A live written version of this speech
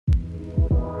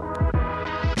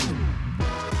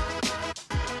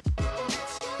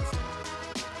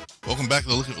back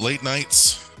to look at late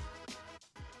nights.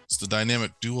 It's the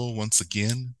dynamic duo once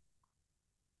again,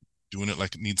 doing it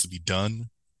like it needs to be done.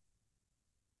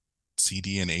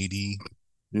 CD and AD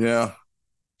Yeah.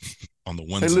 on the Hey,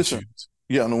 ones and listen. twos.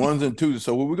 Yeah, on the ones and twos.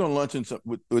 So we're going to lunch in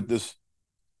with this.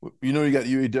 You got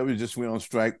UAW just went on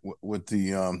strike with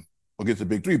the against the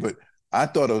big three, but I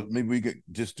thought maybe we could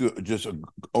just do it just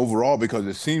overall because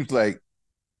it seems like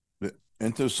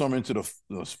into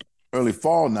the early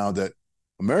fall now that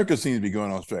America seems to be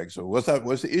going on strike. So what's that?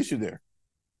 What's the issue there?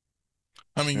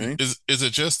 I mean, Okay. is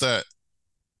it just that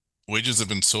wages have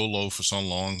been so low for so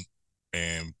long,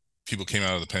 and people came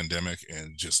out of the pandemic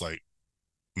and just like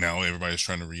now everybody's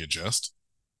trying to readjust?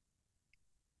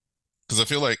 Because I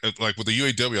feel like with the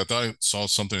UAW, I thought I saw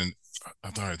something. I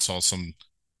thought I saw some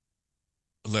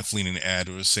left leaning ad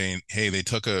that was saying, "Hey, they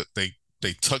took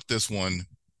this one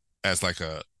as like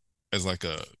a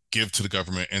give to the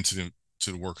government and to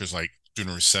the workers like during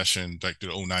a recession, like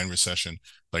the '09 recession.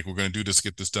 Like we're going to do this,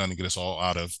 get this done, and get us all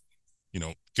out of,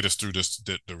 get us through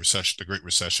the recession, the Great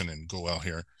Recession, and go out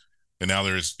here. And now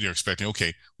they're expecting,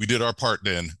 okay, we did our part.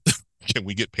 Then can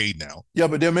we get paid now? Yeah,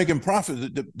 but they're making profits.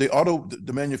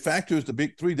 The manufacturers, the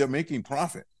big three, they're making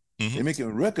profit. Mm-hmm. They're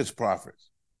making records profits.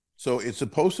 So it's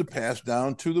supposed to pass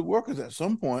down to the workers at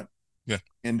some point, Yeah,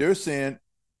 and they're saying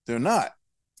they're not.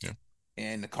 yeah,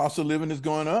 And the cost of living is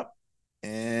going up.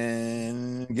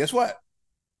 And guess what?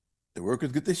 The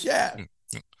workers get the shaft.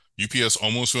 yeah, yeah. UPS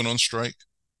almost went on strike,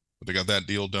 but they got that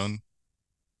deal done.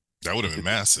 That would have been The,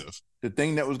 massive. the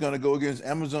thing that was going to go against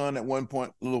Amazon at one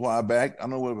point a little while back, I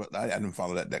don't know what I didn't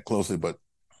follow that closely, but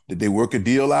did they work a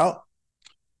deal out?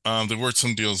 There were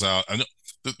some deals out. I know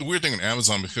the weird thing on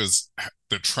Amazon because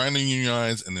they're trying to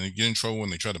unionize and then they get in trouble when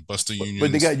they try to bust the But they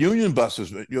unions. got union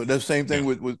busters. The same Yeah. thing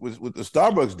with the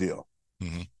Starbucks deal.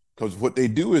 Mm-hmm. Because what they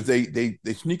do is they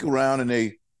sneak around and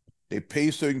they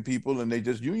pay certain people and they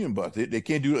just union bust. They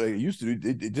can't do it like they used to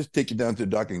do. They just take you down to the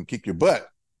dock and kick your butt,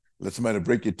 let somebody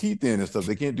break your teeth in and stuff.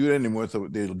 They can't do that anymore. So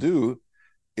what they'll do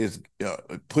is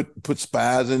put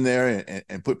spies in there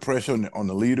and put pressure on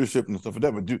the leadership and stuff like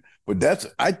that. But that's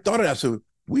I thought of that. So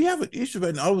we have an issue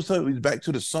right now. All of a sudden, we're back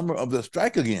to the summer of the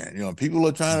strike again. People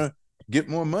are trying to get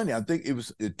more money. I think it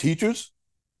was teachers.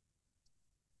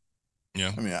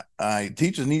 Yeah. I mean,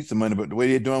 teachers need some money, but the way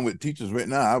they're doing with teachers right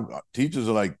now, teachers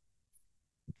are like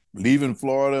leaving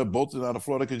Florida, bolting out of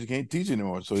Florida because you can't teach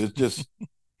anymore. So it's just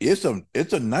it's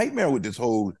a nightmare with this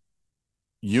whole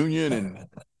union. And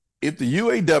if the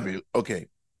UAW, okay,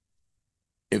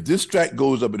 if this strike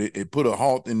goes up and it put a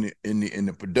halt in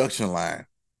the production line,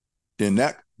 then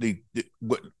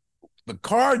what the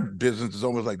car business is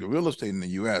almost like the real estate in the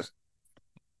U.S.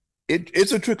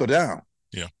 It's a trickle down.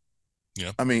 Yeah.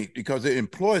 Yeah. I mean, because it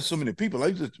employs so many people. I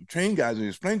used to train guys and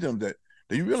explain to them that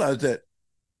you realize that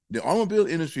the automobile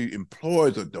industry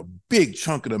employs a big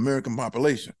chunk of the American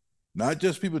population. Not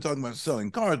just people talking about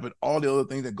selling cars, but all the other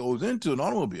things that goes into an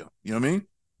automobile. You know what I mean?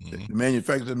 Mm-hmm. The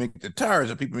manufacturers that make the tires,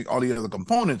 the people make all the other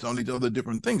components, all these other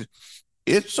different things.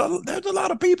 There's a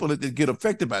lot of people that get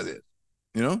affected by this.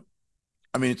 You know,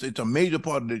 I mean, it's a major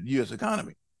part of the U.S.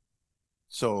 economy.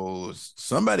 So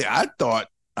I thought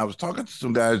I was talking to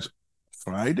some guys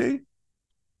Friday,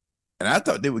 and I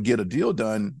thought they would get a deal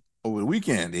done over the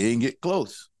weekend. They didn't get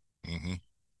close. Mm-hmm.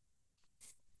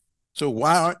 So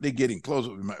why aren't they getting close?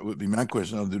 Would be my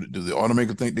question. Do the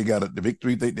automakers think the big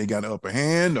three think they got an upper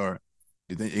hand, or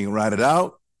do you think they can ride it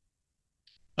out?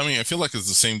 I mean, I feel like it's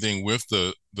the same thing with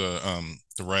the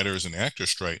writers and actors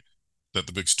strike that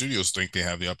the big studios think they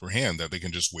have the upper hand, that they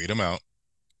can just wait them out.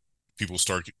 People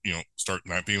start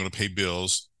not being able to pay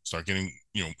bills, start getting,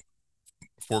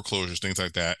 foreclosures, things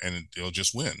like that, and they'll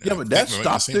just win. Yeah, And I but think that they might be the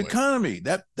stops the same way. economy.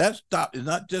 That stop is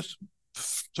not just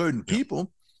certain Yeah.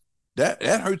 people. That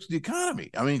hurts the economy.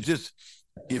 I mean, just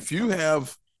if you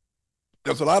have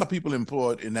there's a lot of people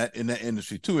employed in that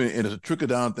industry too, and it's a trickle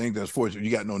down thing that's fortunate.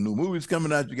 You got no new movies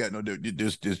coming out. You got no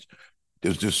there's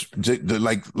just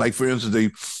like for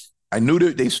instance I knew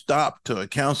that they stopped to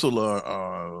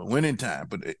cancel winning time,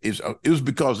 but it was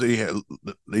because they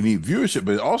need viewership,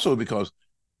 but also because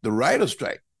the writer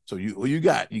strike. So you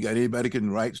got anybody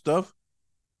can write stuff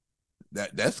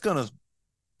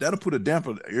that'll put a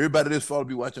damper. Everybody this fall will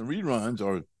be watching reruns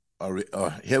or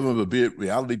heaven forbid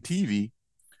reality TV.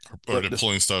 Or they're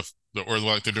pulling stuff, or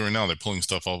like they're doing now, they're pulling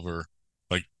stuff over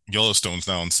like Yellowstone's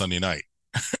now on Sunday night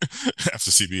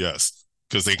after CBS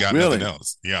because they got nothing Really,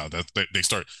 else. Yeah, they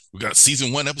start. We got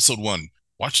season 1, episode 1.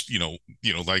 Watch,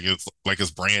 like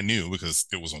it's brand new because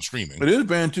it was on streaming. but it is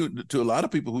banned to a lot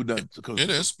of people who don't because It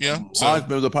is, yeah. large So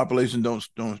members of the population don't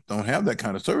have that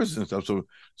kind of service and stuff. So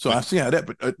they I see how that.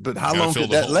 But how gotta long fill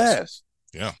could the that holes. last?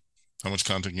 Yeah. How much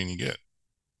content can you get?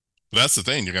 But that's the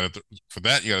thing. You got to for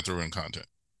that you got to throw in content.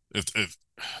 If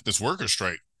this worker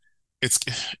strike, it's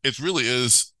it really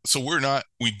is. So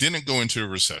we didn't go into a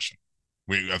recession.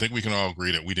 I think we can all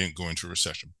agree that we didn't go into a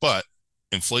recession, but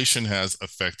inflation has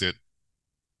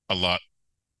a lot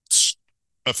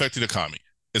affected economy.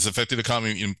 It's affected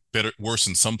economy in better worse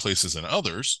in some places than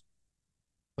others.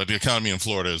 Like the economy in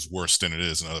Florida is worse than it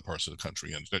is in other parts of the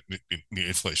country, and the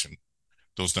inflation,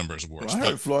 those numbers are Well, worse. I But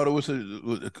heard Florida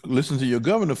listen to your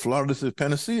governor. Florida is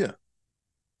panacea.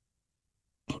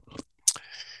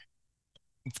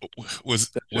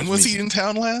 was That's when just was me. he in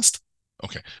town last?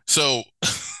 Okay, so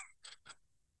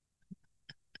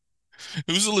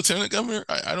who's the lieutenant governor?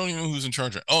 I don't even know who's in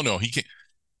charge. Oh no,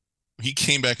 he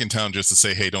came back in town just to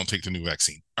say, hey, don't take the new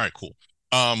vaccine. All right, cool.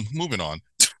 Moving on.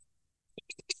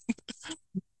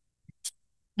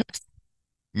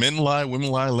 Men lie, women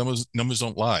lie, numbers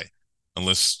don't lie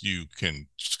unless you can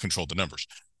control the numbers.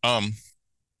 Um,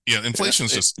 yeah, Yeah, inflation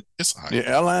is just it's high. the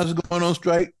airlines are going on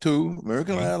strike too.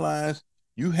 American Mhm. Airlines.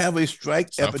 You have a strike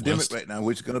epidemic Southwest. right now,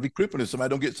 which is going to be crippling if somebody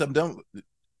don't get something done.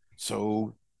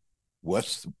 So,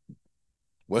 what's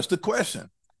what's the question?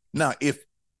 Now, if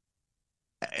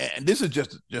and this is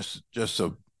just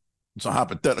so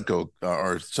hypothetical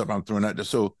or something I'm throwing out there.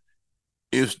 So,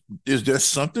 is there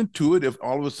something to it if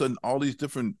all of a sudden all these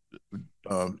different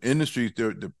industries,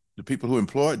 the people who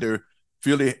employ it, they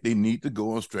feel they need to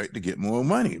go on strike to get more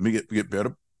money, get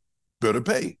better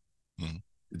pay? Mhm.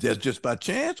 Is that just by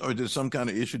chance, or is there some kind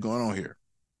of issue going on here?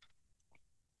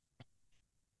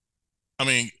 I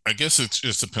mean, I guess it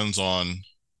just depends on.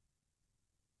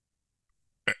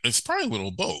 It's probably a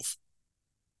little both.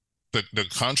 The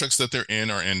contracts that they're in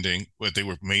are ending, but they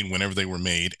were made whenever they were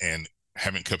made, and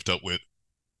haven't kept up with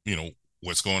you know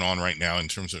what's going on right now in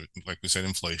terms of, like we said,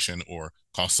 inflation or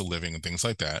cost of living and things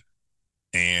like that.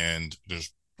 And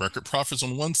there's record profits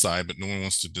on one side, but no one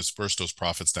wants to disperse those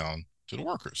profits down to the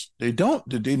workers. They don't.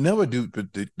 They never do.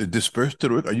 But they disperse to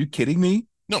the work. Are you kidding me?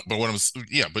 No, but what I'm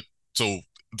yeah, but so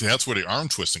that's where the arm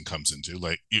twisting comes into.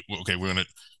 Like, okay, we're gonna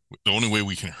the only way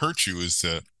we can hurt you is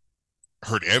to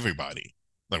hurt everybody.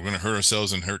 Like we're gonna hurt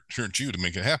ourselves and hurt you to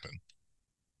make it happen.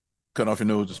 Cut off your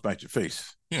nose to spite your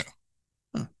face. Yeah,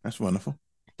 Huh, that's wonderful.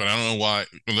 but I don't know why.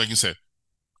 Like you said,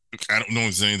 I don't know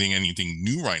if there's anything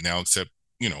new right now except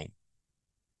you know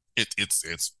it's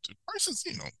prices.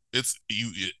 It's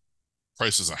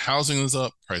prices on housing is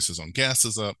up, prices on gas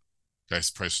is up,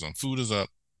 prices on food is up.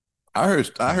 I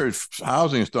Yeah, heard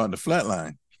housing is starting to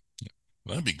flatline.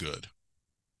 that'd be good.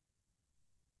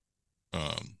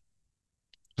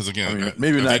 Because I again, mean,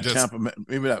 maybe I think not that's Tampa,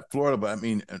 maybe not Florida, but I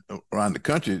mean around the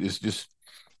country. It's just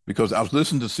because I was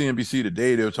listening to CNBC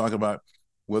today. They were talking about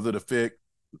whether the Fed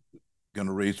going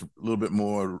to raise a little bit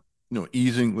more,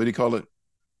 easing. What do you call it?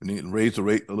 Raise the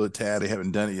rate a little tad. They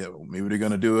haven't done it yet. Well, maybe they're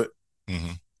going to do it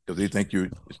mhm. because they think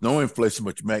it's no inflation,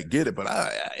 but you might get it. But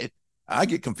I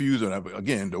get confused on that.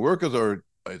 Again, the workers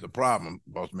is a problem,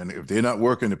 boss man. If they're not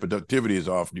working, the productivity is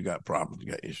off. You got problems.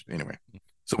 You got issues. Anyway,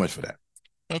 so much for that.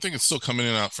 I think it's still coming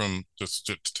in out from just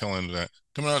to tell end of that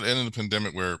coming out at the end of the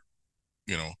pandemic where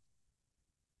you know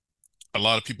a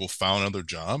lot of people found other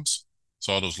jobs,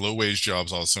 so all those low wage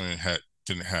jobs all of a sudden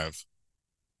didn't have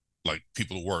like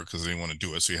people to work because they didn't want to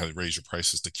do it, so you had to raise your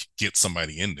prices to get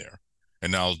somebody in there.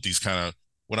 And now these kind of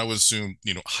what I would assume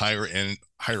higher end,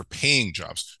 higher paying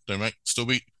jobs, they might still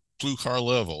be blue car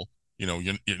level. You're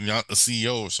not a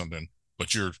CEO or something,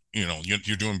 but you're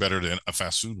doing better than a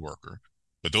fast food worker.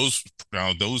 But those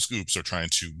groups are trying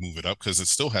to move it up because it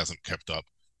still hasn't kept up,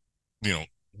 you know,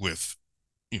 with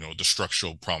the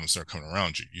structural problems that are coming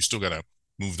around you. You still got to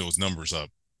move those numbers up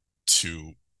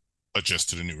to adjust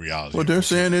to the new reality Well, of they're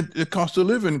what's going saying on. the cost of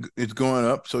living is going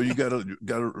up, so you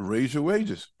gotta raise your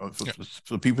wages Yeah,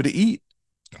 for people to eat.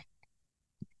 yeah.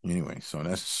 Anyway, so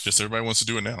that's Just everybody wants to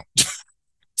do it now.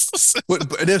 but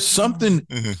there's something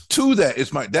yeah, to that.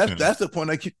 It's my yeah, that's the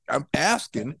point I'm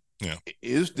asking. yeah.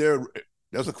 Is there?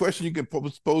 That's a question you can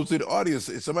pose to the audience.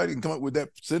 If somebody can come up with that,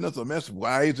 send us a message.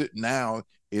 Why is it now?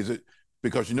 Is it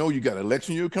because you got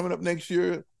election year coming up next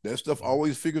year? That stuff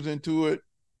always figures into it.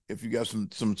 If you got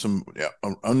some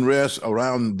unrest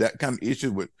around that kind of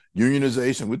issue with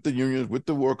unionization, with the unions, with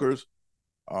the workers,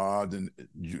 then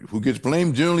who gets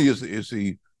blamed generally is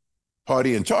the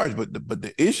party in charge. But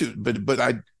the issue,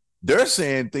 they're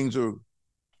saying things are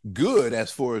good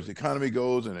as far as the economy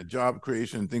goes and the job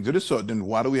creation and things of this sort. Then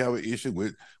why do we have an issue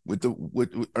with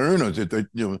earners? That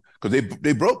because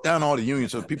they broke down all the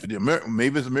unions, so people,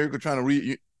 maybe it's America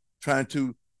trying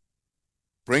to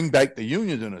bring back the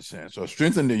unions in a sense or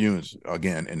strengthen the unions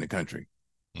again in the country,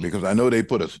 Mm. because I know they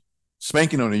put a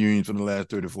spanking on the unions for the last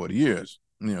 30, 40 years.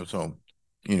 So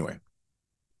anyway,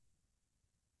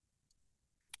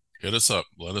 Hit us up.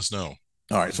 Let us know.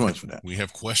 all right. We So have much for that. we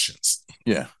have questions.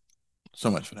 Yeah, so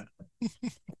much for that.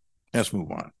 Let's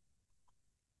move on.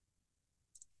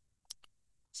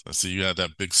 So I see you had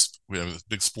that we have a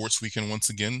big sports weekend once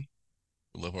again.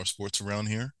 We love our sports around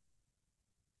here.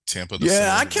 Tampa, the Yeah, center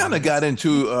of I the kind of universe. got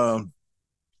into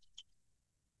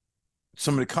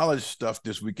some of the college stuff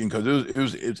this weekend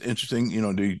because it's interesting.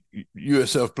 The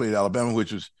USF played Alabama,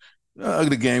 which was an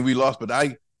ugly game. We lost, but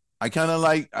I kind of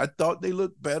I thought they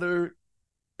looked better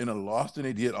in a loss than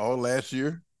they did all last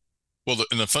year. Well,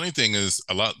 and the funny thing is,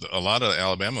 a lot of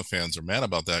Alabama fans are mad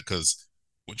about that because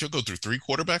would you go through three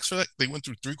quarterbacks for that? They went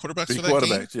through three quarterbacks Three for that game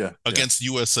quarterbacks, yeah, yeah, against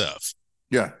USF.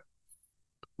 yeah.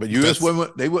 But That's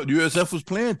USF was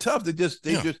playing tough.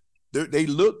 yeah, They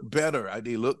looked better.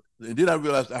 They looked. And then I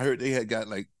realized I heard they had got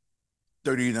like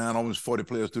 39, almost 40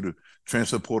 players through the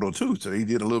transfer portal too. So they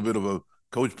did a little bit of a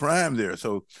Coach Prime there.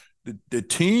 So the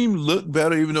team looked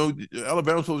better, even though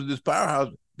Alabama was this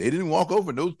powerhouse. They didn't walk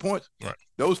over those points. right.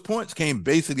 Those points came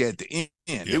basically at the end.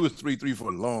 It Yeah, was 3-3 for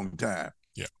a long time.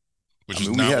 yeah, I which is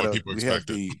mean, not what people we had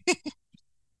expected. the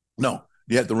no,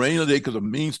 you had the rain of the day because a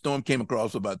mean storm came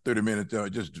across for about 30 minutes.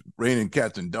 Just raining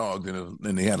cats and dogs,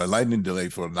 and they had a lightning delay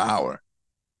for an hour.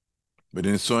 But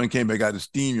then the sun came back out of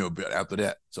steam a bit after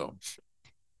that. So,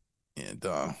 and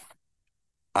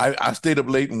I stayed up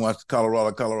late and watched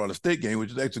the Colorado State game,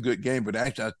 which is actually a good game. But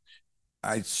actually,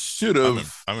 I should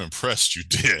have. I'm impressed you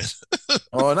did.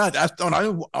 Oh, not I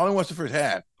only watched the first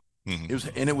half. It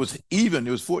Mm-hmm. was even.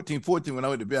 It was 14-14 when I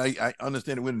went to bed. I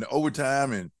understand it went into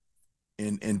overtime, and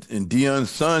Deion's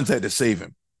sons had to save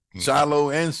him, Mm-hmm. Shiloh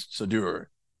and Sadur,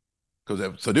 because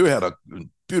Sadur had a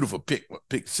beautiful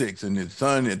pick six, and his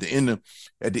son at the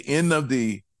end of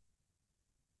the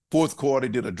fourth quarter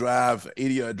did a drive,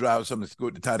 80-yard drive, or something to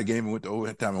score to tie the game and went to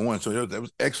overtime and won. So that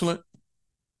was excellent.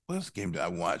 What else game did I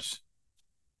watch?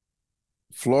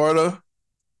 Florida.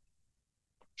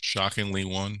 Shockingly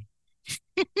won.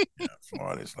 Yeah,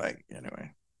 Florida's like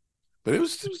anyway, but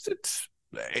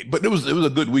but it was a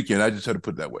good weekend. I just had to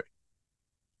put it that way.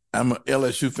 I'm an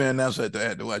LSU fan now, so I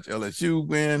had to watch LSU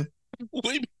win.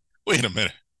 Wait, wait a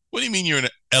minute. What do you mean you're an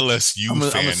LSU I'm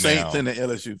a fan Saints now? and an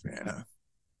LSU fan. Huh?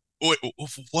 Wait,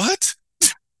 what?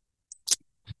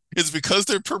 Is it because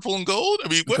they're purple and gold? I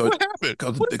mean, what because what happened?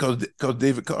 because What? because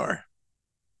David Carr.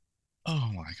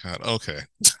 Oh my God. Okay.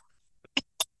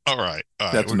 All right. All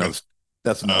right. That's We're good. another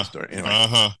that's another Uh, story. Anyway,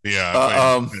 uh-huh. Yeah.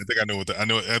 uh, I think I know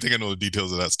I think I know the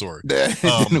details of that story.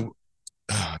 Um,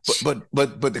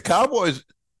 but the Cowboys,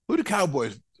 who the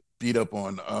Cowboys beat up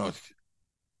on?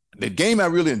 The game I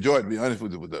really enjoyed, to be honest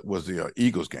with you, was the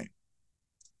Eagles game.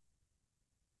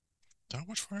 did I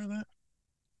watch part of that?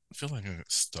 I feel like I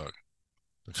got stuck.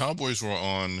 The Cowboys were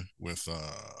on with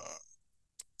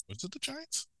was it the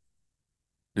Giants?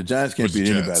 The Giants Or can't was it beat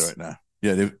anybody Jets? right now.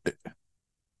 Yeah,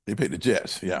 they played the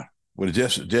Jets. Yeah, well the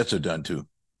Jets are done too.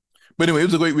 But anyway, it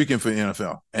was a great weekend for the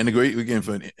NFL and a great weekend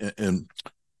for and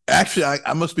actually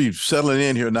I must be settling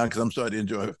in here now because I'm starting to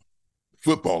enjoy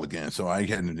football again. So I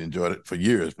hadn't enjoyed it for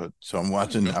years, but so I'm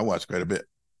watching. Okay. I watched quite a bit.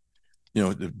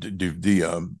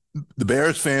 The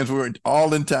Bears fans were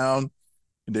all in town.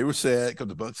 And they were sad because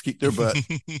the Bucs kicked their butt.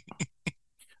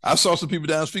 I saw some people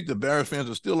down the street. The Bears fans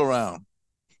are still around,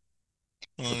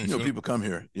 Well, but I feel, people come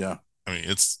here. Yeah, I mean,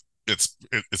 it's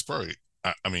probably.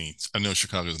 I mean, I know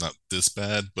Chicago is not this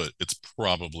bad, but it's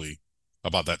probably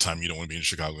about that time you don't want to be in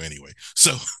Chicago anyway.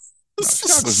 So, no,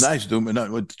 Chicago's nice, dude.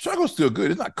 But Chicago's still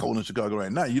good. It's not cold in Chicago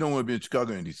right now. You don't want to be in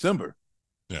Chicago in December.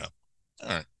 yeah. All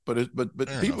right. But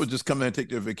Fair people enough. just come there and take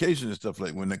their vacation and stuff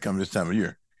like when they come this time of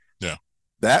year. Yeah.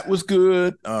 That was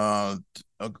good.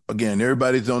 Again,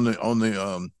 everybody's on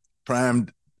the prime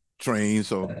train,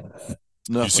 so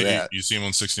enough of that. You see him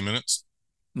on 60 Minutes?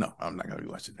 No, I'm not gonna be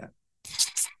watching that.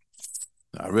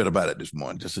 I read about it this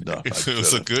morning, just enough. I If it was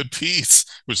feel a it. good piece,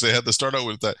 which they had to start out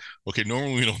with that. Okay,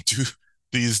 normally we don't do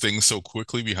these things so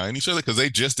quickly behind each other because they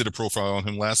just did a profile on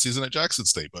him last season at Jackson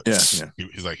State, but Yeah, yeah.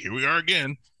 he's like, here we are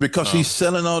again. Because he's Um,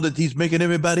 selling all that. He's making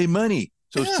everybody money.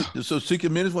 yeah. 60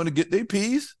 minutes want to get their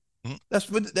piece. Mm,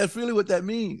 That's really what that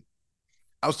means.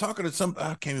 I was talking to some.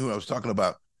 I can't remember who I was talking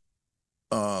about.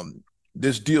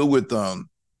 This deal with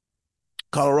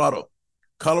Colorado.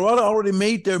 Colorado already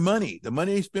made their money. The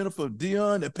money they spent for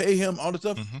Dion, they pay him all the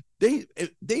stuff. mhm. They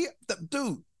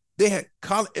dude, they had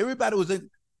everybody was in.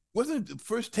 Wasn't it the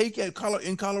first take in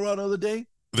Colorado the other day?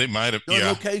 They might have, Doing yeah, I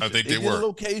location. think They they did a were.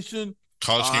 location.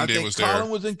 College Game I Day think was there. Colin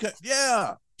was in.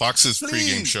 Yeah, Fox's pregame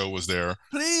please, show was there.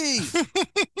 please.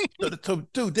 Dude,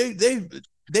 And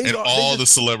they all the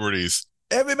just celebrities,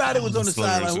 everybody all was the on the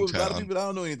sideline. celebrities in Who a lot of town. people I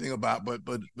don't know anything about, but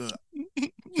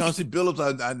Chauncey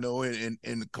Billups, I know, and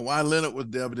Kawhi Leonard was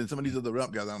there, but then some of these other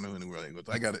rap guys, I don't know who they were.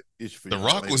 I got an issue for The y'all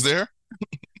Rock later, was but there.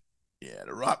 yeah,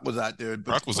 The Rock was out there,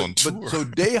 Rock was on but tour. so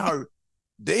they have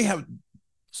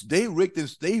they raked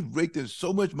in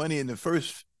so much money in the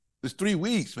first 3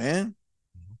 weeks, man.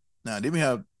 Now they may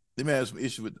have some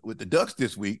issue with the Ducks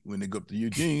this week when they go up to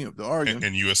Eugene, up to Oregon,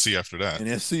 And USC after that. and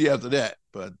then see after that.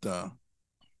 But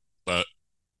But it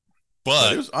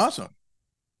but was awesome.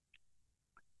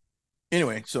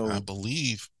 Anyway, I so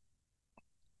believe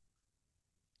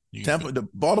you Tampa, the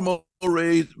Baltimore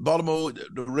Rays,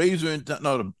 the Rays are in time.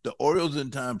 No, the Orioles in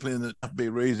time playing the Tampa Bay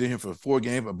Rays in here for 4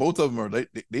 games, but both of them are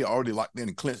they already locked in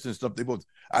and clinched and stuff. They both.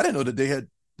 I didn't know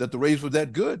that the Rays were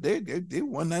that good. They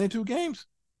won 92 games.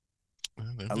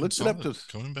 they've I been looked it up solid to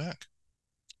coming back.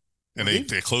 And well they.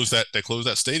 they closed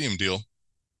that stadium deal.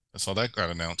 That's all that got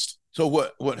announced. So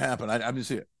what happened? I didn't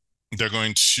see it. They're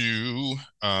going to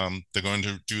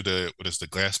do the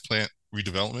glass plant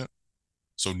redevelopment.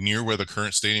 So near where the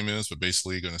current stadium is, but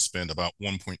basically going to spend about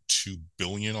 1.2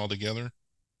 billion altogether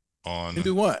And on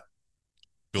do what?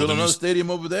 Build building another this.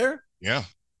 stadium over there? Yeah.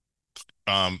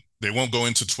 They won't go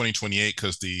into 2028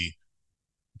 because the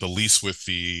lease with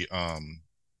the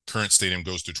current stadium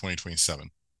goes through 2027.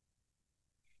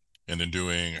 And then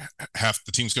doing half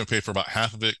the team's going to pay for about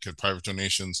half of it because private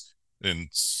donations, and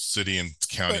city and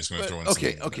county is going to But throw in some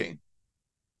okay, money okay.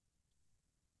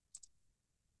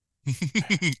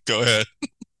 there. Go ahead.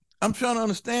 I'm trying to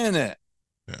understand that.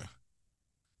 Yeah.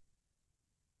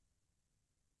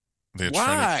 They're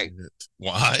trying to Why? get it.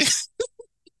 Why?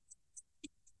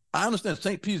 I understand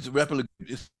St. Peter's rapidly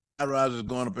high rises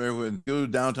going up everywhere. And go to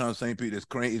downtown St. Pete, it's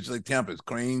crane. It's like Tampa, it's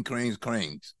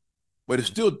cranes. But it's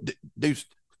still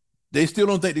they still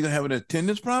don't think they're gonna have an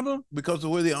attendance problem because of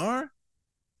where they are.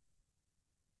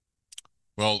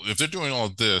 Well, if they're doing all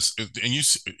this, and you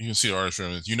can see the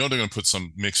artist, you know they're going to put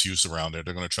some mixed use around there.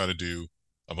 They're going to try to do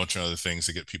a bunch of other things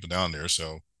to get people down there.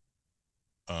 So,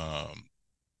 um,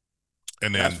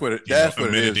 and then That's what it is.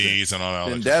 amenities and all that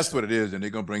Then kind of that's stuff. what it is, and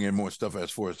they're gonna bring in more stuff as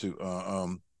far as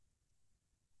to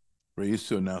Rays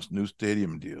to announce new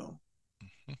stadium deal.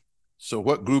 So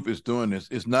what group is doing this?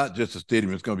 It's not just a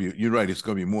stadium. It's gonna be. You're right. It's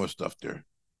gonna be more stuff there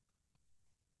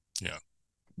Yeah.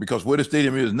 because where the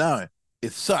stadium is now,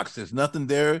 it sucks. There's nothing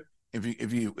there.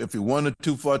 If you wander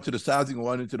too far to the south, you can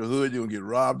wander into the hood. You're gonna get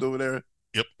robbed over there.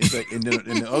 Yep. It's like, and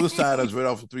then the other side is right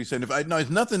off of 375. No, it's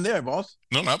nothing there, boss.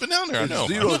 No, no, I've been down there. I It's know. I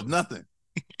zero. know. It's nothing.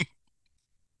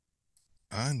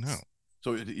 I know.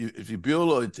 So if you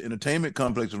build an entertainment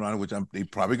complex around it, which they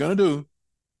probably gonna do,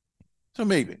 so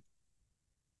maybe.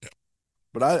 Yeah.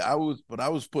 But I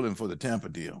was pulling for the Tampa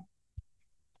deal.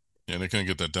 Yeah, they couldn't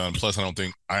get that done. Plus,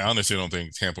 I honestly don't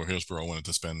think Tampa or Hillsborough wanted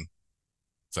to spend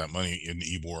that money in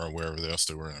Ybor or wherever else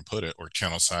they were going to put it, or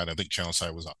Channel Side. I think Channel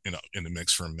Side was in the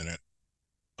mix for a minute.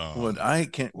 Well, I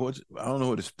can't. I don't know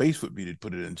what the space would be to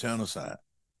put it in Channel Side.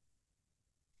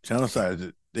 Channel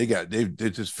Side, they're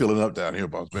just filling up down here,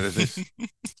 boss. But it's just, I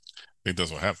think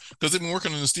that's what happened because they've been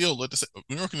working on this deal.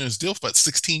 Been working on this deal for about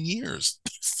 16 years.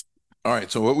 all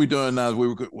right. So what we're doing now is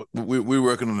we're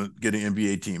working on getting an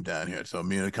NBA team down here. So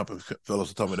me and a couple of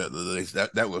fellows are talking about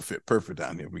that would fit perfect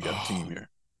down here. We got a team Oh, here.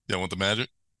 you want the Magic,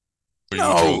 or you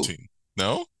want your own No, team?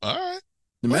 No. All right.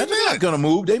 the Wait a Magic not minute. gonna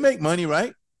move. They make money,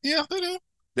 right? Yeah, they do.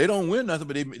 They don't win nothing,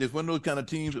 but it's one of those kind of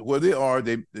teams where they are.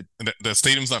 They And the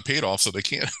stadium's not paid off, so they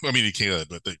can't. I mean, they can,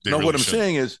 but they no. What really I'm shouldn't.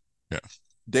 saying is Yeah.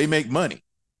 they make money,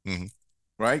 Hmm.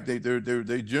 right? They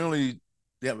generally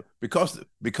yeah because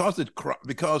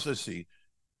let's see,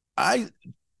 I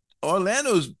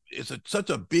Orlando's is such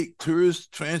a big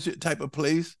tourist transit type of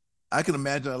place. I can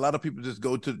imagine a lot of people just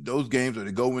go to those games or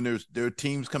they go when their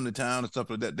teams come to town and stuff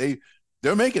like that.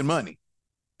 They're making money.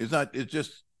 It's not. It's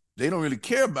just they don't really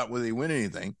care about whether they win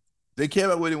anything. They care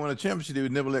about whether they win a championship. They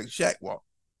would never let Shaq walk.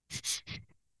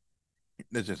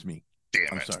 That's just me. Damn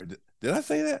I'm it. sorry. Did I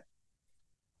say that?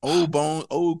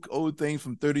 Old things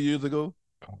from 30 years ago.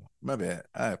 My bad.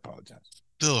 I apologize.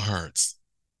 Still hurts.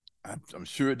 I'm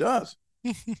sure it does.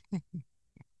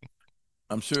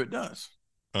 I'm sure it does.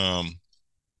 Um,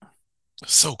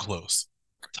 so close.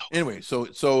 So Anyway,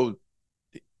 so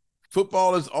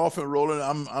football is off and rolling.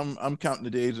 I'm counting the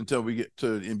days until we get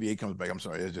to the NBA comes back. I'm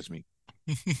sorry, it's just me.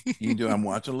 close. You can do. I'm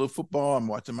watching a little football. I'm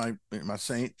watching my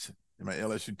Saints and my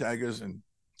LSU Tigers, and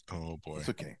Oh boy. it's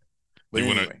okay. But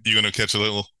anyway, You gonna catch a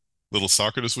little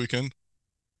soccer this weekend?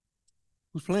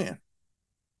 who's playing?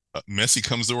 Messi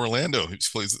comes to Orlando. He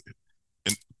plays,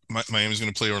 and Miami's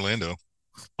gonna play Orlando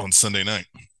on Sunday night.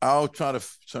 I'll try to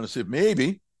see if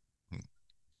maybe,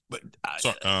 but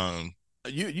So,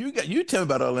 you tell me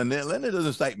about Orlando. Orlando doesn't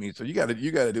excite me, so you gotta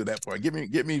do that part. Get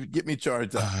me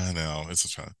charged up. I know it's a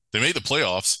try. They made the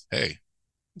playoffs. Hey,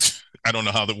 I don't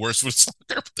know how the worst was soccer,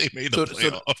 but they made the So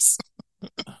playoffs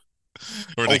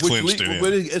or oh, they which clinched league? it in.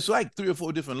 But it's like 3 or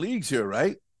 4 different leagues here,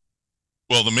 right?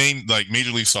 Well, the main like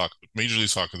Major League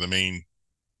Soccer, the main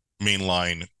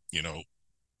line,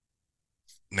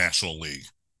 National League,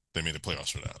 they made the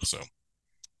playoffs for that. So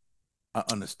I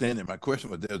understand it. My question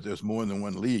was there's more than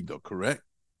one league, though, correct?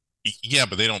 yeah,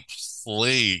 but they don't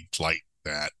play like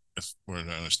that. If we're to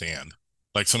understand,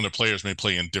 like some of the players may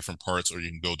play in different parts, or you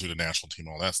can go to the national team,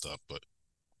 all that stuff. But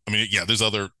I mean, yeah, there's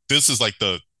other. This is like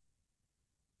the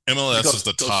MLS is Because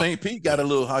the top St. Pete got a league.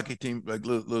 little hockey team, like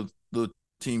little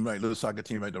team, right? Little soccer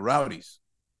team, like the Rowdies.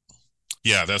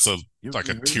 Yeah, that's a like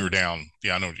a You heard of tier them? down.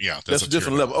 Yeah, I know. Yeah, that's That's a a tier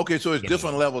different down, level. Okay, so it's different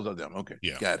different level. levels of them. Okay,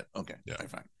 Yeah, got it. Okay, yeah, all right,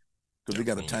 fine. Because yeah. they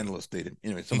got a Well, tiny little stadium.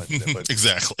 Anyway, so much of that. But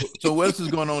exactly. so what else is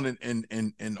going on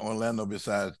in Orlando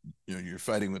besides you're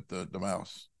fighting with the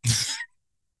mouse?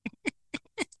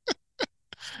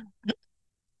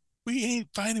 We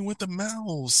ain't fighting with the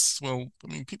mouse. Well, I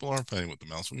mean, people are fighting with the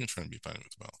mouse. We ain't trying to be fighting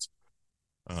with the mouse.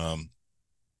 Um,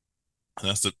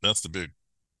 that's the big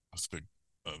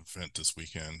event this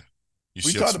weekend.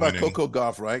 We talked UCF's about winning. Coco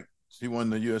Golf, right? She won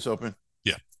the U.S. Open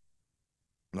Yeah,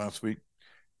 last week.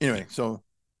 yeah. Anyway, so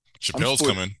I'm Chappelle's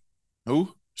sport. coming.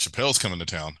 Who? Chappelle's coming to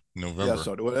town in Yeah, November.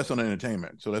 so well, that's on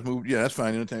entertainment. So let's move. Yeah, that's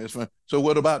fine. Entertainment, that's fine. So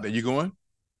what about that? You going?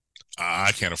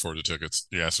 I can't afford the tickets.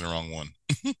 You're asking the wrong one.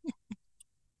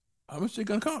 How much it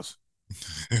gonna cost?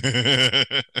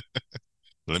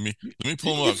 let me let me You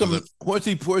pull can them up get because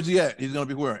some. Where's he at? He's gonna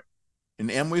be where? In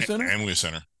the Amway Center? Amway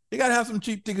Center. They gotta have some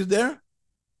cheap tickets there.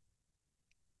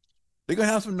 They gonna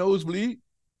have some nosebleed.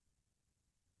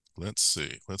 Let's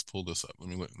see. Let's pull this up. Let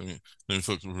me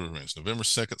focus on events. November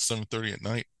 2nd, 7:30 at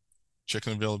night.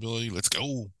 Checking availability. Let's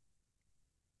go.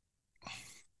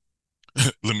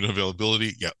 Limited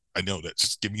availability. Yeah, I know that.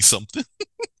 Just give me something.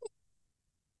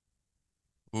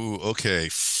 Ooh, okay.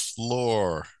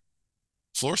 Floor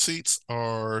seats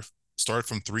are start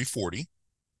from 340.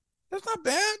 That's not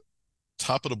bad.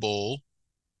 Top of the bowl,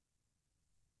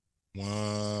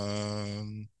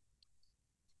 one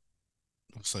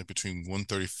looks like between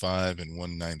 135 and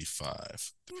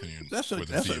 195, depending on That's a where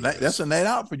the that's a view that's is. a night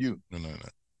out for you. No, no, no.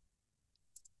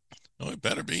 No, it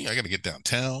better be. I got to get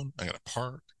downtown. I got to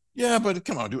park. Yeah, but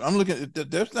come on, dude. I'm looking at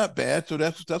that. That's not bad. So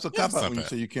that's a Yeah, cop it's out not when you bad.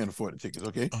 say you can't afford the tickets.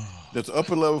 Okay, Oh, that's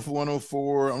upper level for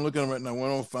 104. I'm looking at right now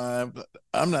 105.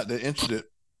 I'm not that interested.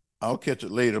 I'll catch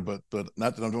it later, but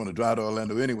not that I'm going to drive to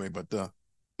Orlando anyway. But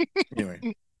anyway,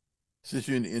 since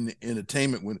you're in the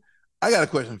entertainment, when I got a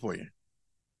question for you.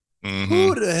 mm-hmm.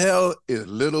 Who the hell is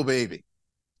Little Baby?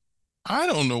 I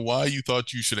don't know why you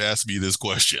thought you should ask me this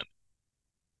question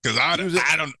because I, He was at,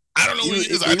 I don't know who he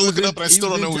is. I had he to look was it up in and I he still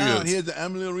was don't in know who he town. is. Here's the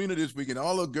Emily Arena this weekend.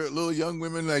 All the little young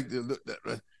women like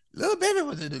Little Baby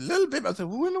was it? Little Baby. I said,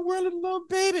 who in the world is Little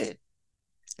Baby?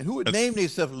 And who would Uh, name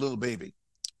themselves Little Baby?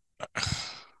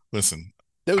 Listen,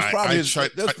 There was I probably his.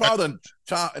 tried. There's probably a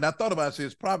child, and I thought about it.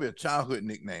 It's probably a childhood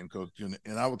nickname because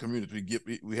in our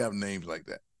community we have names like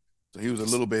that. So he was a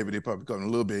little baby. They probably called him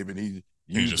a little baby, and he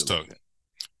He used it just like took. that.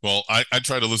 Well, I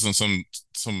tried to listen to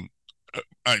some.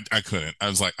 I couldn't. I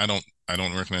was like, I don't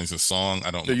recognize this song.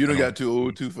 I So don't you I don't don't. got too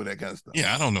old too for that kind of stuff.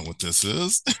 Yeah, I don't know what this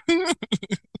is.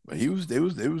 But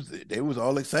they was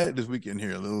all excited this weekend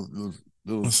here. Little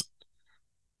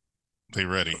They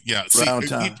ready? Yeah. See, round he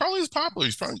town. probably is popular.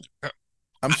 He's probably.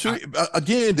 I'm sure.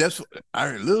 Again, that's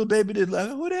I Little Baby did like.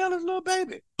 Who the hell is Little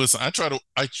Baby? Listen. I try to.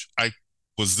 I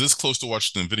was this close to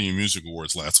watching the Video Music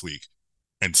Awards last week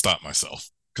and stopped myself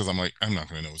because I'm like, I'm not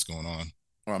going to know what's going on.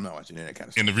 Well, I'm not watching any of that kind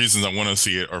of And the stuff. reasons I want to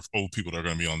see it are old people that are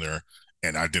going to be on there,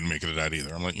 and I didn't make it to that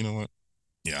either. I'm like, you know what?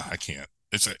 Yeah, I can't.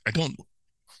 I don't.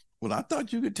 Well, I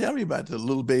thought you could tell me about the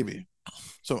Little Baby.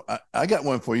 So I got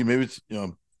one for you. Maybe it's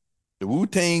the Wu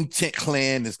Tang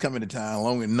Clan is coming to town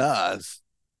along with Nas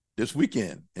this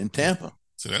weekend in Tampa.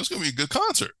 So that's going to be a good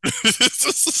concert.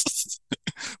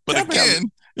 But Tampa have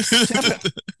again, Tampa.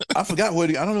 I forgot what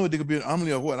I don't know what they could be an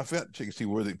Omni or what. I forgot to check and see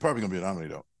where they probably gonna be an Omni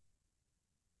though.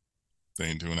 they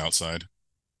ain't doing outside.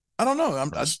 I don't know.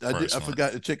 Probably I smart.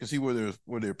 forgot to check and see where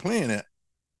they're playing at.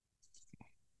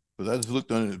 Because I just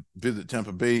looked on it, visit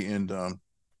Tampa Bay and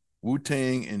Wu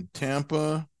Tang in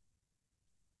Tampa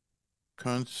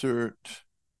concert.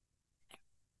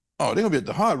 Oh, they're gonna be at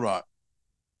the Hard Rock.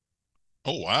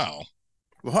 Oh wow.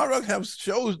 Well, Hard Rock have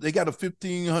shows. They got a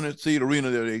 1,500 seat arena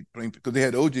there. They because they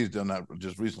had OGs done that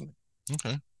just recently.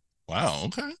 Okay. Wow.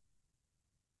 Okay.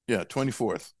 Yeah,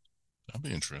 24th. That'll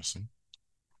be interesting.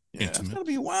 Yeah, that's Intimate. gonna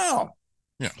be wild.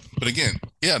 Yeah. But again,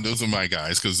 yeah, those are my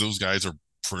guys because those guys are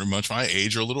pretty much my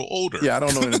age or a little older. Yeah, I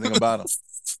don't know anything about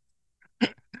them.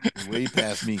 Way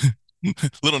past me.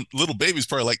 Little baby's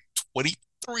probably like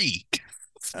 23.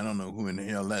 I don't know who in the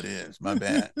hell that is. My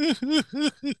bad.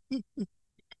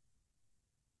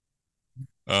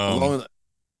 um,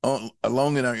 Along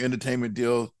along in our entertainment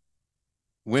deal,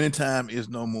 winning time is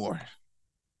no more.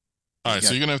 all We right, so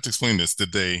got you're gonna have to explain this.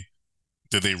 Did they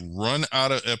run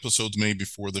out of episodes made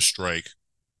before the strike,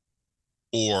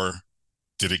 or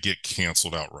did it get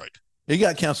canceled outright? it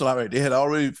got canceled outright. They had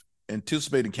already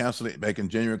anticipated canceling it back in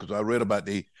January because I read about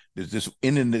there's this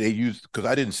ending that they used because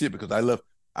I didn't see it because I left.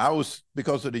 I was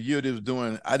because of the year they was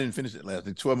doing. I didn't finish it last.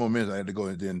 12 more minutes I had to go,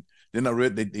 and then I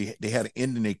read they had an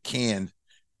ending they canned.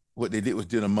 What they did was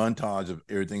did a montage of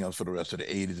everything else for the rest of the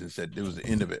 '80s and said it was the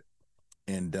end of it.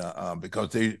 And because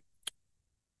the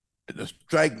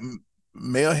strike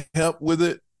may help with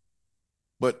it,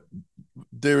 but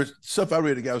there's stuff I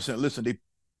read. The guy was saying, listen,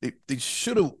 they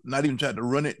should have not even tried to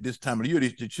run it this time of the year.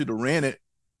 They should have ran it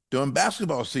during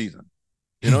basketball season.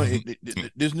 You know,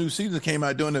 this new season came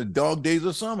out during the dog days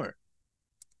of summer.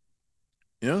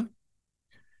 You know,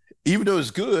 even though it's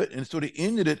good, and so they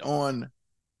ended it on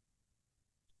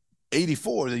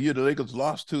 '84, the year the Lakers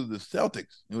lost to the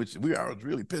Celtics, which I was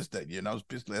really pissed that year, and I was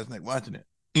pissed last night watching it.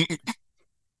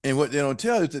 And what they don't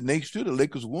tell is that next year the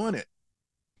Lakers won it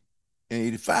in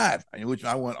 '85, in which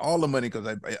I won all the money because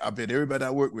I bet everybody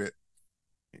I worked with.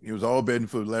 It was all betting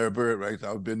for Larry Bird, right? So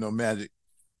I was betting on Magic.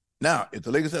 Now, if the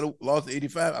Lakers had lost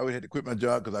 '85, I would have had to quit my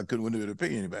job because I couldn't win it to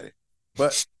pay anybody.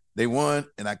 But they won,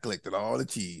 and I collected all the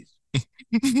cheese.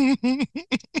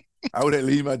 I would have to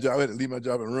leave my job. I had to leave my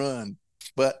job and run,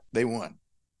 but they won,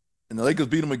 and the Lakers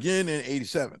beat them again in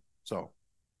 '87. So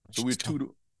we're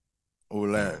two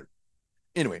over Larry.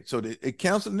 Anyway, so it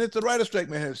canceled, and it's the writer strike,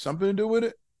 man, has something to do with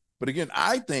it. But again,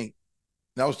 I think,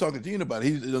 and I was talking to Gene about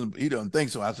it. He doesn't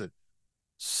think so. I said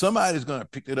somebody's going to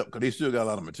pick it up because they still got a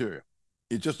lot of material.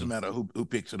 It's just a matter of who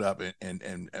picks it up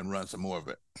and run some more of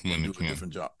it and do a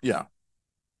different job. Yeah,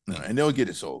 and they'll get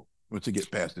it sold once they get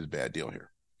past this bad deal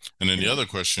here. And then the other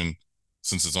question,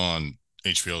 since it's on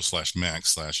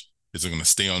HBO/Max is it going to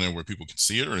stay on there where people can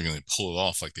see it, or are they going to pull it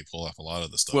off like they pull off a lot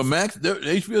of the stuff? Well, Max,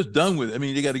 HBO's done with it. I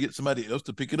mean, they got to get somebody else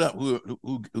to pick it up.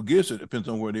 Who gives it depends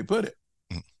on where they put it.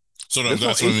 So that's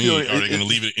what I mean. Are they going to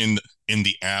leave it in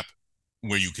the app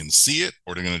where you can see it,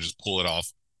 or they're going to just pull it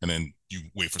off and then you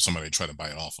wait for somebody to try to buy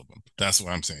it off of them? That's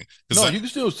what I'm saying. No, you can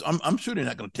still. I'm sure they're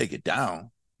not going to take it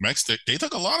down. Max, they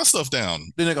took a lot of stuff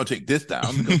down. They're not going to take this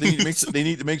down because they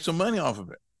need to make some money off of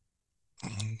it.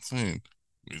 I'm saying,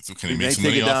 can they make some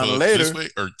money off of it this way,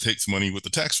 or take some money with the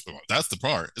tax? That's the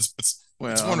part. It's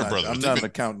Warner Brothers. I'm not an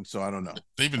accountant, so I don't know.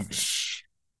 They've been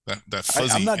that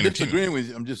fuzzy. I'm not disagreeing with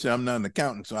you. I'm just saying I'm not an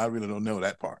accountant, so I really don't know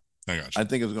that part. I got you. I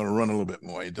think it's going to run a little bit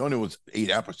more. It only was 8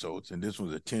 episodes, and this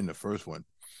was a 10, the first one.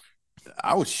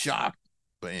 I was shocked,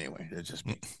 but anyway, it's just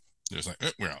me. It's like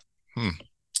we're out.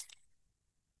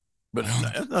 But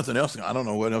there's nothing else. I don't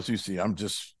know what else you see. I'm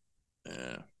just.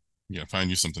 Yeah, find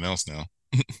you something else now.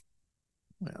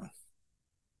 Well,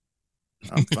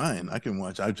 I'm fine. I can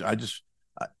watch. I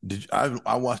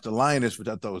watched The Lioness, which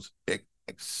I thought was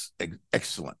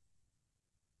excellent.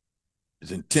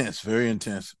 It's intense, very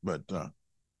intense. But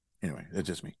anyway, that's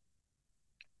just me.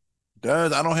 I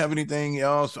don't have anything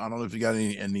else. I don't know if you got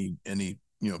any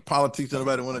politics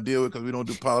anybody want to deal with because we don't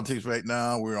do politics right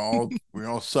now. We're all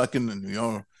sucking and we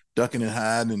all ducking and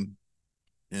hiding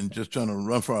and just trying to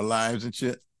run for our lives and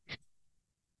shit.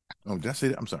 Oh, did I say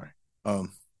that? I'm sorry. I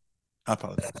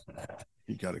apologize.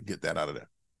 You got to get that out of there.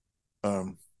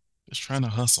 Just trying to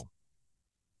hustle.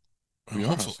 We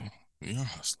are hustling. We are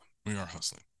hustling. We are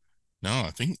hustling. No,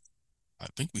 I think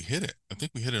we hit it. I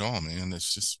think we hit it all, man.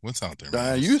 It's just what's out there.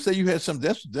 Man. You say you had some.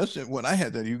 That's what I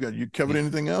had. That you covered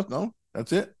anything else? No,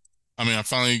 that's it. I mean, I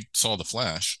finally saw The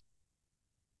Flash.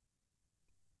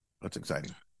 That's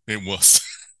exciting. It was.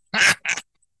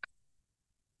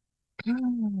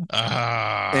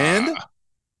 And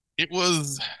it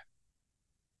was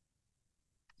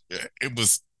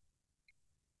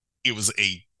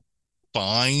a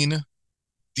fine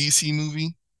DC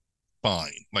movie.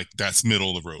 Fine, like that's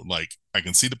middle of the road. Like I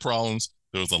can see the problems.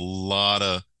 There was a lot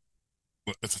of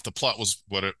the plot was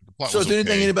what it, the plot so was. So, is there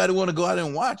anything anybody want to go out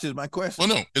and watch? Is my question.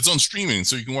 Well, no, it's on streaming,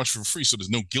 so you can watch it for free. So there's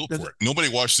no guilt for it. Nobody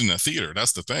watched it in the theater.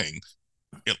 That's the thing.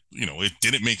 It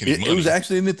didn't make any money. It was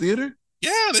actually in the theater.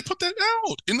 Yeah, they put that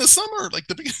out in the summer, like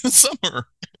the beginning of summer.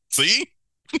 See?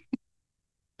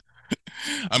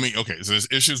 I mean, okay, so there's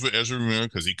issues with Ezra Miller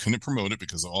because he couldn't promote it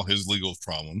because of all his legal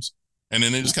problems. And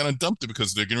then they just kind of dumped it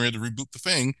because they're getting ready to reboot the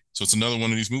thing. So it's another one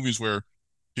of these movies where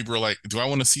people are like, do I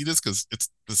want to see this? Because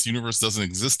this universe doesn't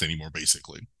exist anymore,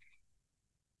 basically.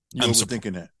 You I'm surprised.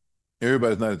 overthinking that.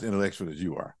 Everybody's not as intellectual as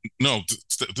you are. No,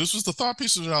 this was the thought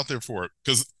pieces out there for it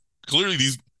because clearly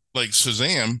these like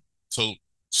Shazam. So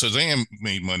Shazam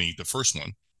made money the first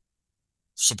one,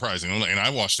 surprising. And I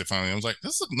watched it finally. I was like,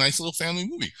 this is a nice little family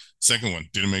movie. Second one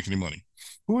didn't make any money.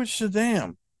 Who is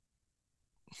Shazam?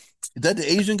 Is that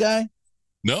the Asian guy?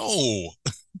 No,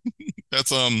 that's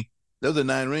That was the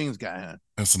Nine Rings guy, huh?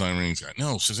 that's the Nine Rings guy.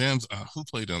 No, Shazam's who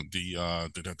played him?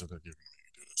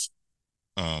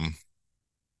 Um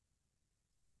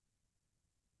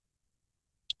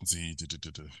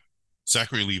the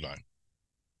Zachary Levi.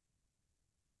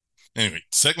 Anyway,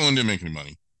 second one didn't make any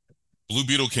money. Blue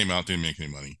Beetle came out, didn't make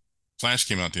any money. Flash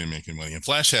came out, didn't make any money. And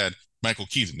Flash had Michael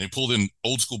Keaton. They pulled in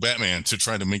old school Batman to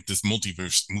try to make this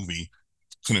multiverse movie.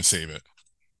 Couldn't save it.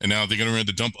 And now they're going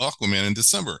to dump Aquaman in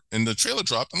December. And the trailer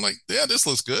dropped. I'm like, yeah, this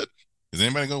looks good. Is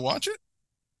anybody going to watch it?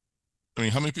 I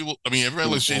mean, how many people? I mean, everybody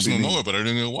likes Won't Jason be me. Momoa, but I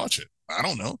didn't go watch it. I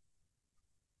don't know.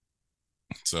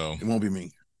 So It won't be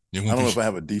me. it I won't don't be. know if I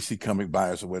have a DC comic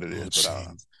bias or what it Oh, is, but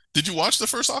jeez. Did you watch the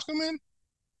first Aquaman?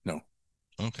 no,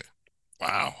 Okay.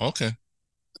 Wow. Okay.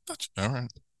 All right.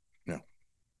 no.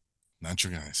 Not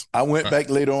your guys. I went All right. back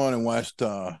later on and watched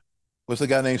what's the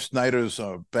guy named Snyder's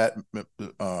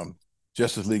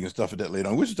Justice League and stuff like that later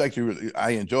on, which is actually really,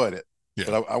 I enjoyed it, Yeah.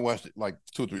 but I watched it like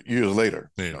 2 or 3 years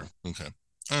later. Later. Okay.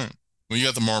 All right. Well, you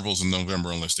got the Marvels in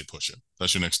November unless they push it.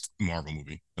 That's your next Marvel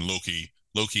movie. And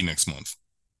Loki next month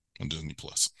on Disney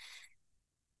Plus.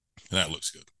 And that looks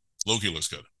good. Loki looks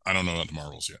good. I don't know about the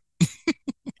Marvels yet.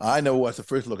 I know what's the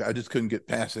first look. I just couldn't get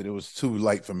past it. It was too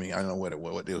light for me. I don't know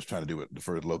what they was trying to do with the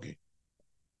first Loki.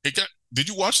 Did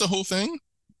you watch the whole thing?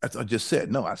 I just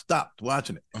said no. I stopped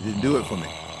watching it. It didn't do it for me.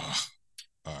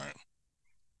 All right.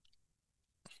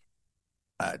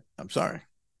 I'm sorry.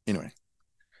 Anyway,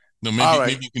 No, all maybe right.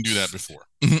 maybe you can do that before.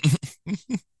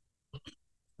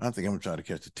 I think I'm gonna try to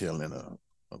catch the tail end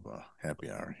of a happy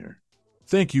hour here.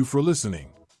 Thank you for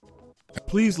listening.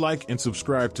 Please like and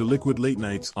subscribe to Liquid Late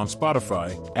Nights on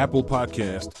Spotify, Apple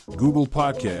Podcast, Google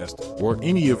Podcast, or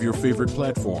any of your favorite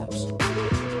platforms.